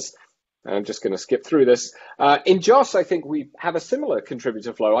maintainers. I'm just going to skip through this. In JOS, I think we have a similar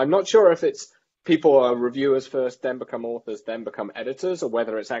contributor flow. I'm not sure if it's people are reviewers first, then become authors, then become editors, or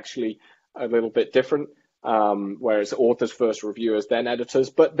whether it's actually a little bit different, where it's authors first, reviewers, then editors.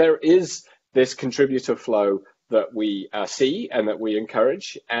 But there is this contributor flow that we see and that we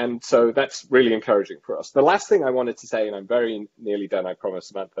encourage. And so that's really encouraging for us. The last thing I wanted to say, and I'm very nearly done, I promise,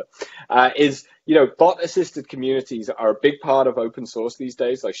 Samantha, is, bot-assisted communities are a big part of open source these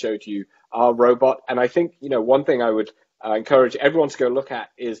days. I showed you our robot. And I think, one thing I would encourage everyone to go look at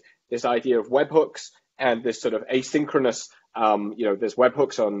is this idea of webhooks and this sort of asynchronous, there's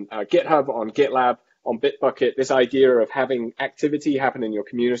webhooks on GitHub, on GitLab, on Bitbucket, this idea of having activity happen in your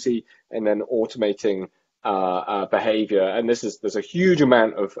community and then automating behavior. And there's a huge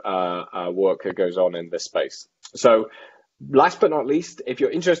amount of work that goes on in this space. So last but not least, if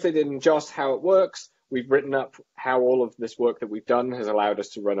you're interested in JOS, how it works, we've written up how all of this work that we've done has allowed us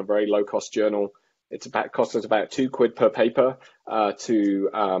to run a very low cost journal. Cost us about £2 per paper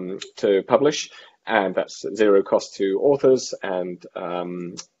to publish, and that's zero cost to authors. And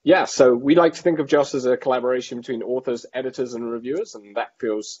so we like to think of JOS as a collaboration between authors, editors, and reviewers, and that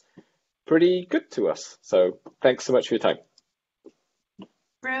feels pretty good to us. So thanks so much for your time.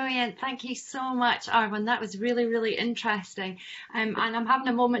 Brilliant. Thank you so much, Arfon. That was really, really interesting. And I'm having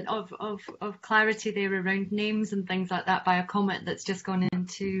a moment of clarity there around names and things like that by a comment that's just gone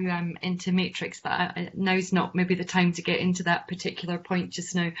into Matrix, but now's not maybe the time to get into that particular point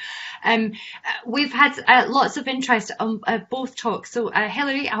just now. We've had lots of interest on both talks. So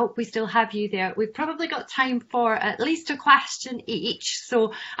Hillary, I hope we still have you there. We've probably got time for at least a question each.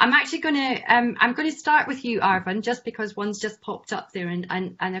 So I'm actually going to start with you, Arfon, just because one's just popped up there,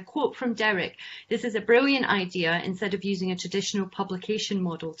 and a quote from Derek: "This is a brilliant idea. Instead of using a traditional publication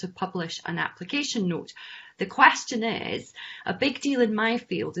model to publish an application note. The question is, a big deal in my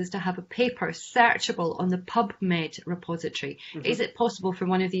field is to have a paper searchable on the PubMed repository. Mm-hmm. Is it possible for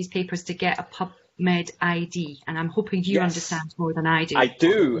one of these papers to get a PubMed ID, and I'm hoping you understand more than I do. I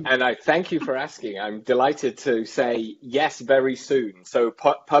do, and I thank you for asking. I'm delighted to say yes, very soon. So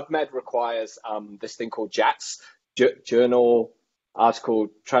PubMed requires this thing called JATS, Journal Article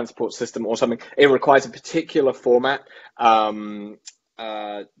Transport System or something. It requires a particular format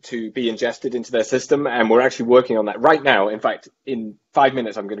to be ingested into their system, and we're actually working on that right now. In fact, in 5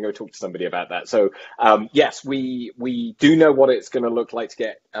 minutes, I'm going to go talk to somebody about that. So yes, we do know what it's going to look like to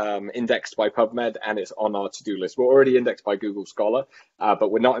get indexed by PubMed, and it's on our to-do list. We're already indexed by Google Scholar,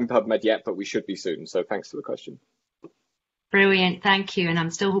 but we're not in PubMed yet, but we should be soon. So thanks for the question. Brilliant, thank you. And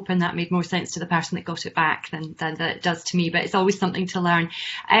I'm still hoping that made more sense to the person that got it back than it does to me, but it's always something to learn.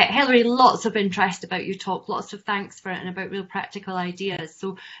 Hillary, lots of interest about your talk, lots of thanks for it, and about real practical ideas.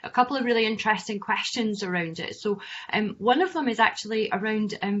 So a couple of really interesting questions around it. So one of them is actually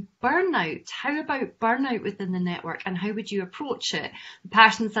around burnout. How about burnout within the network, and how would you approach it? The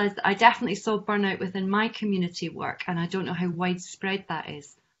person says that I definitely saw burnout within my community work, and I don't know how widespread that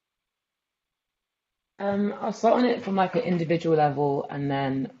is. I'll start on it from like an individual level, and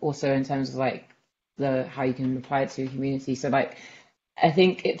then also in terms of like how you can apply it to your community. So like, I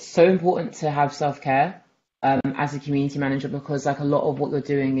think it's so important to have self-care as a community manager, because like a lot of what you're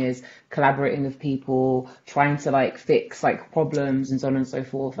doing is collaborating with people, trying to like fix like problems and so on and so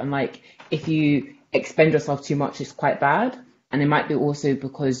forth. And like, if you expend yourself too much, it's quite bad. And it might be also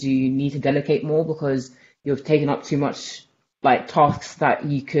because you need to delegate more, because you've taken up too much like tasks that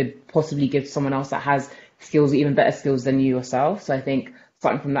you could possibly give someone else that has skills, even better skills than you yourself. So I think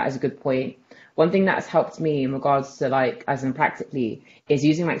starting from that is a good point. One thing that's helped me in regards to like, as in practically, is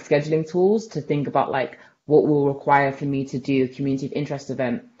using like scheduling tools to think about like what will require for me to do a community of interest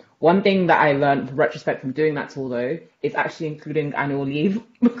event. One thing that I learned in retrospect from doing that tool though, is actually including annual leave,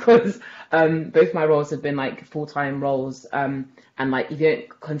 because both my roles have been like full-time roles. And like, if you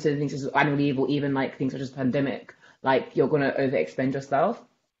don't consider things as annual leave, or even like things such as pandemic, like you're going to overextend yourself.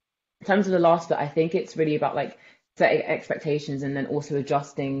 In terms of the last bit, I think it's really about like setting expectations and then also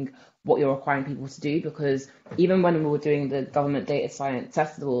adjusting what you're requiring people to do, because even when we were doing the government data science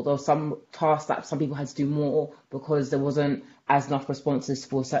festival, there were some tasks that some people had to do more because there wasn't as enough responses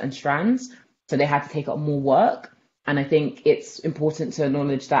for certain strands, so they had to take up more work. And I think it's important to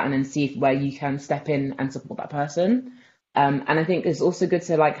acknowledge that and then see where you can step in and support that person. And I think it's also good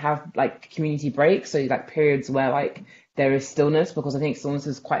to like have like community breaks, so like periods where like there is stillness, because I think stillness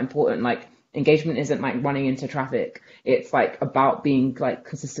is quite important. Like engagement isn't like running into traffic. It's like about being like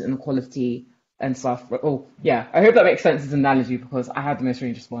consistent in the quality and stuff. Oh yeah, I hope that makes sense as an analogy, because I had the most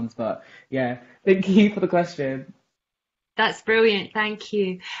strangest ones, but yeah, thank you for the question. That's brilliant, thank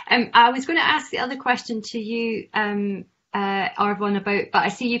you. I was going to ask the other question to you, Arfon, about, but I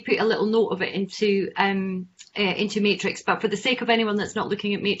see you put a little note of it into Matrix, but for the sake of anyone that's not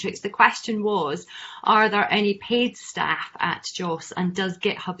looking at Matrix, the question was, are there any paid staff at JOS, and does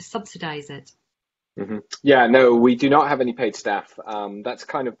GitHub subsidize it? Mm-hmm. Yeah, no, we do not have any paid staff. That's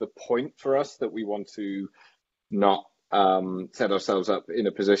kind of the point for us, that we want to not set ourselves up in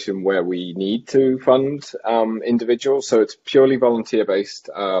a position where we need to fund individuals. So it's purely volunteer based.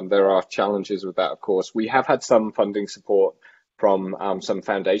 There are challenges with that, of course. We have had some funding support from some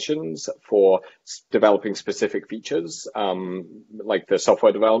foundations for developing specific features, like the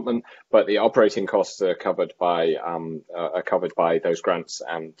software development, but the operating costs are covered by those grants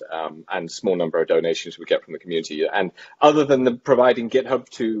and small number of donations we get from the community. And other than providing GitHub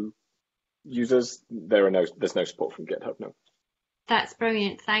to users, there's no support from GitHub, no. That's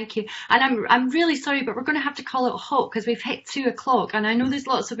brilliant, thank you. And I'm really sorry, but we're going to have to call it a halt because we've hit 2 o'clock, and I know there's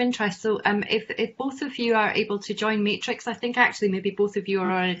lots of interest. So if both of you are able to join Matrix, I think actually maybe both of you are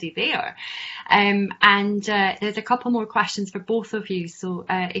already there. And there's a couple more questions for both of you. So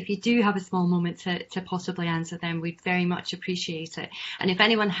if you do have a small moment to possibly answer them, we'd very much appreciate it. And if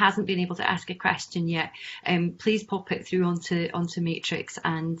anyone hasn't been able to ask a question yet, please pop it through onto Matrix,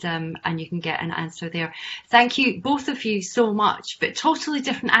 and you can get an answer there. Thank you both of you so much. But totally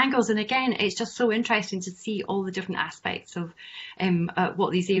different angles, and again, it's just so interesting to see all the different aspects of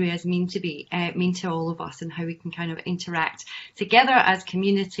what these areas mean to all of us, and how we can kind of interact together as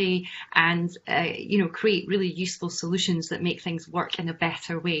community, and create really useful solutions that make things work in a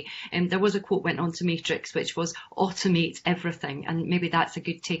better way. There was a quote went on to Matrix, which was automate everything, and maybe that's a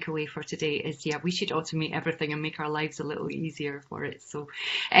good takeaway for today. Is we should automate everything and make our lives a little easier for it. So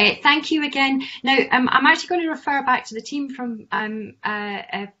thank you again. Now I'm actually going to refer back to the team from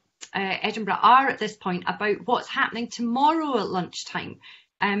Edinburgh R at this point about what's happening tomorrow at lunchtime.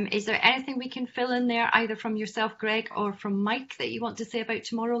 Is there anything we can fill in there, either from yourself, Greg, or from Mike, that you want to say about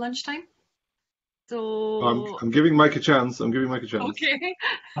tomorrow lunchtime? So I'm giving Mike a chance. I'm giving Mike a chance. okay.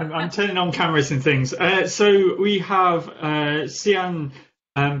 I'm turning on cameras and things. So we have Sian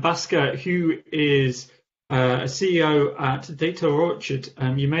Basker, who is a CEO at Data Orchard.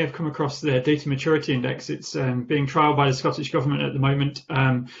 You may have come across their Data Maturity Index. It's being trialled by the Scottish Government at the moment,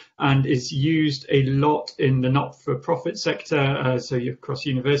 and is used a lot in the not-for-profit sector, so across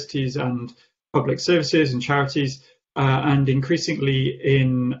universities and public services and charities, and increasingly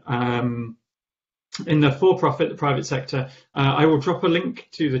in the for-profit, the private sector. I will drop a link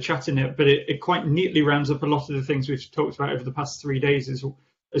to the chat in it, but it quite neatly rounds up a lot of the things we've talked about over the past 3 days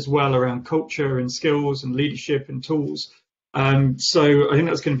as well, around culture and skills and leadership and tools. So I think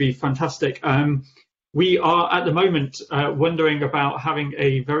that's going to be fantastic. We are at the moment wondering about having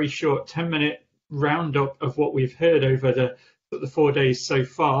a very short 10-minute roundup of what we've heard over the 4 days so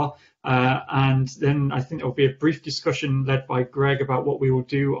far. And then I think there'll be a brief discussion led by Greg about what we will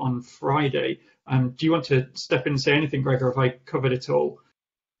do on Friday. Do you want to step in and say anything, Greg, or have I covered it all?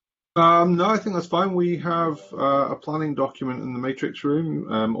 No, I think that's fine. We have a planning document in the Matrix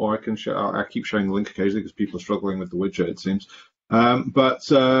room, or I can share. I keep sharing the link occasionally because people are struggling with the widget, it seems. But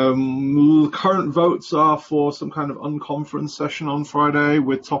current votes are for some kind of unconference session on Friday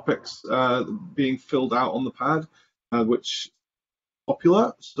with topics being filled out on the pad, which is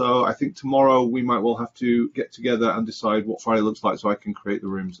popular. So I think tomorrow we might well have to get together and decide what Friday looks like so I can create the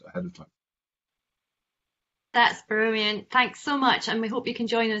rooms ahead of time. That's brilliant. Thanks so much. And we hope you can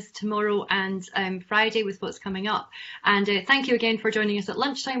join us tomorrow and Friday with what's coming up. And thank you again for joining us at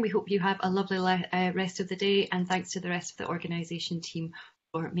lunchtime. We hope you have a lovely rest of the day. And thanks to the rest of the organisation team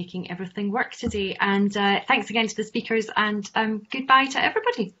for making everything work today. And thanks again to the speakers, and goodbye to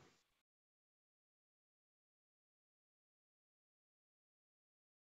everybody.